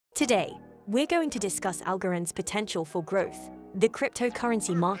Today, we're going to discuss Algorand's potential for growth. The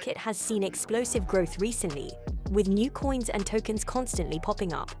cryptocurrency market has seen explosive growth recently, with new coins and tokens constantly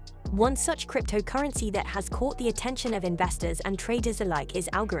popping up. One such cryptocurrency that has caught the attention of investors and traders alike is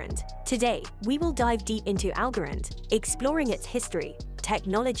Algorand. Today, we will dive deep into Algorand, exploring its history,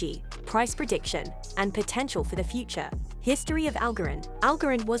 technology, price prediction, and potential for the future. History of Algorand.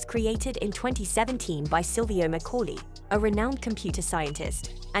 Algorand was created in 2017 by Silvio Macaulay, a renowned computer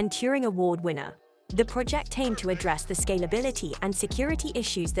scientist and Turing Award winner. The project aimed to address the scalability and security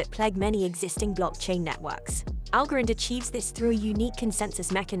issues that plague many existing blockchain networks. Algorand achieves this through a unique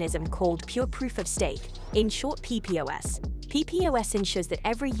consensus mechanism called Pure Proof of Stake, in short PPOS. PPOS ensures that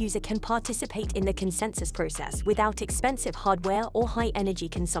every user can participate in the consensus process without expensive hardware or high energy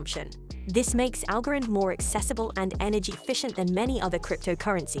consumption. This makes Algorand more accessible and energy efficient than many other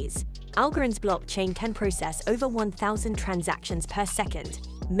cryptocurrencies. Algorand's blockchain can process over 1,000 transactions per second,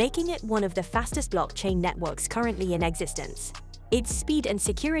 making it one of the fastest blockchain networks currently in existence. Its speed and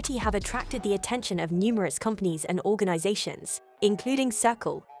security have attracted the attention of numerous companies and organizations, including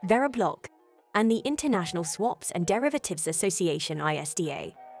Circle, Veriblock, and the International Swaps and Derivatives Association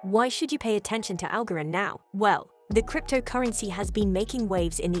 (ISDA). Why should you pay attention to Algorand now? Well, the cryptocurrency has been making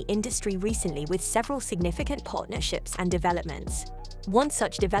waves in the industry recently with several significant partnerships and developments. One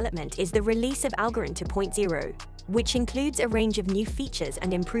such development is the release of Algorand 2.0, which includes a range of new features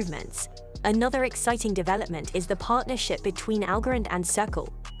and improvements. Another exciting development is the partnership between Algorand and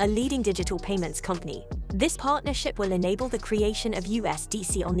Circle, a leading digital payments company. This partnership will enable the creation of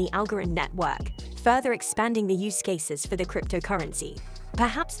USDC on the Algorand network, further expanding the use cases for the cryptocurrency.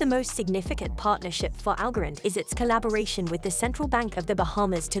 Perhaps the most significant partnership for Algorand is its collaboration with the Central Bank of the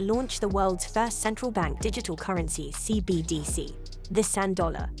Bahamas to launch the world's first central bank digital currency (CBDC), the Sand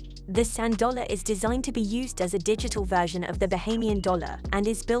Dollar. The Sand Dollar is designed to be used as a digital version of the Bahamian dollar and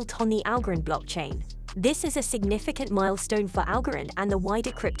is built on the Algorand blockchain. This is a significant milestone for Algorand and the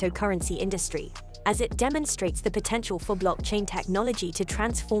wider cryptocurrency industry, as it demonstrates the potential for blockchain technology to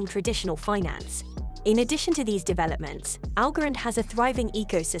transform traditional finance. In addition to these developments, Algorand has a thriving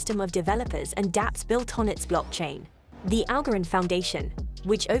ecosystem of developers and dApps built on its blockchain. The Algorand Foundation,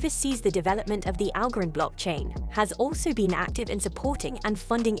 which oversees the development of the Algorand blockchain, has also been active in supporting and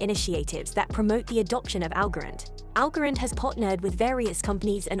funding initiatives that promote the adoption of Algorand. Algorand has partnered with various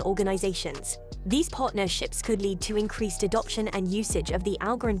companies and organizations. These partnerships could lead to increased adoption and usage of the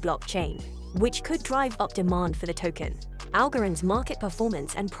Algorand blockchain, which could drive up demand for the token. Algorand's market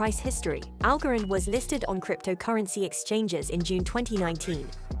performance and price history. Algorand was listed on cryptocurrency exchanges in June 2019,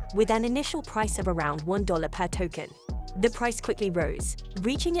 with an initial price of around $1 per token. The price quickly rose,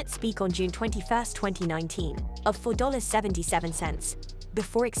 reaching its peak on June 21, 2019, of $4.77,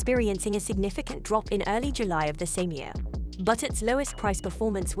 before experiencing a significant drop in early July of the same year. But its lowest price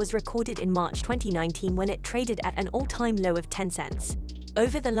performance was recorded in March 2019 when it traded at an all-time low of 10 cents.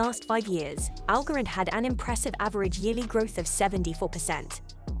 Over the last 5 years, Algorand had an impressive average yearly growth of 74%.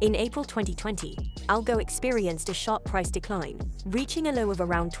 In April 2020, Algo experienced a sharp price decline, reaching a low of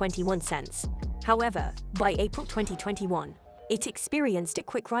around 21 cents. However, by April 2021, it experienced a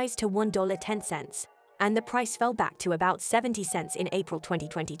quick rise to $1.10, and the price fell back to about 70 cents in April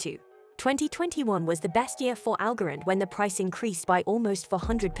 2022. 2021 was the best year for Algorand when the price increased by almost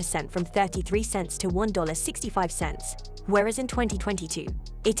 400% from 33 cents to $1.65, whereas in 2022,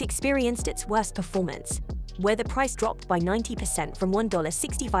 it experienced its worst performance, where the price dropped by 90% from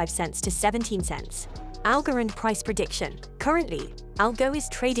 $1.65 to 17 cents. Algorand price prediction. Currently, Algo is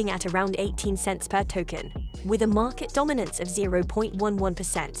trading at around 18 cents per token, with a market dominance of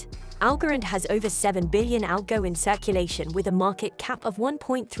 0.11%. Algorand has over 7 billion Algo in circulation with a market cap of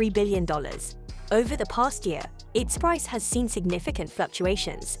 $1.3 billion. Over the past year, its price has seen significant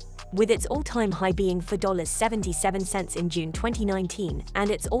fluctuations, with its all-time high being $4.77 in June 2019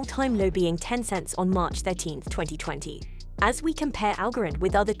 and its all-time low being 10 cents on March 13, 2020. As we compare Algorand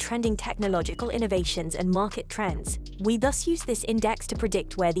with other trending technological innovations and market trends, we thus use this index to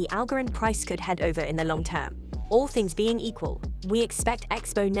predict where the Algorand price could head over in the long term. All things being equal, we expect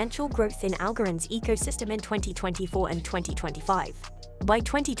exponential growth in Algorand's ecosystem in 2024 and 2025. By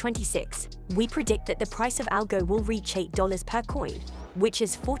 2026, we predict that the price of Algo will reach $8 per coin, which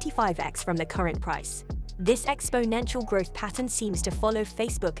is 45x from the current price. This exponential growth pattern seems to follow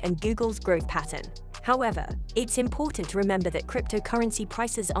Facebook and Google's growth pattern. However, it's important to remember that cryptocurrency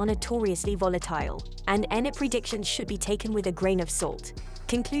prices are notoriously volatile, and any predictions should be taken with a grain of salt.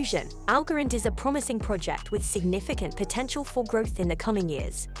 Conclusion: Algorand is a promising project with significant potential for growth in the coming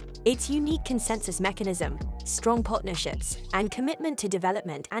years. Its unique consensus mechanism, strong partnerships, and commitment to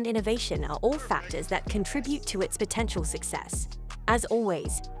development and innovation are all factors that contribute to its potential success. As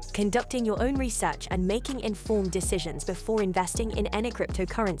always, conducting your own research and making informed decisions before investing in any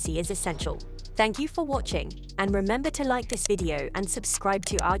cryptocurrency is essential. Thank you for watching, and remember to like this video and subscribe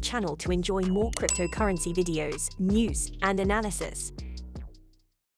to our channel to enjoy more cryptocurrency videos, news, and analysis.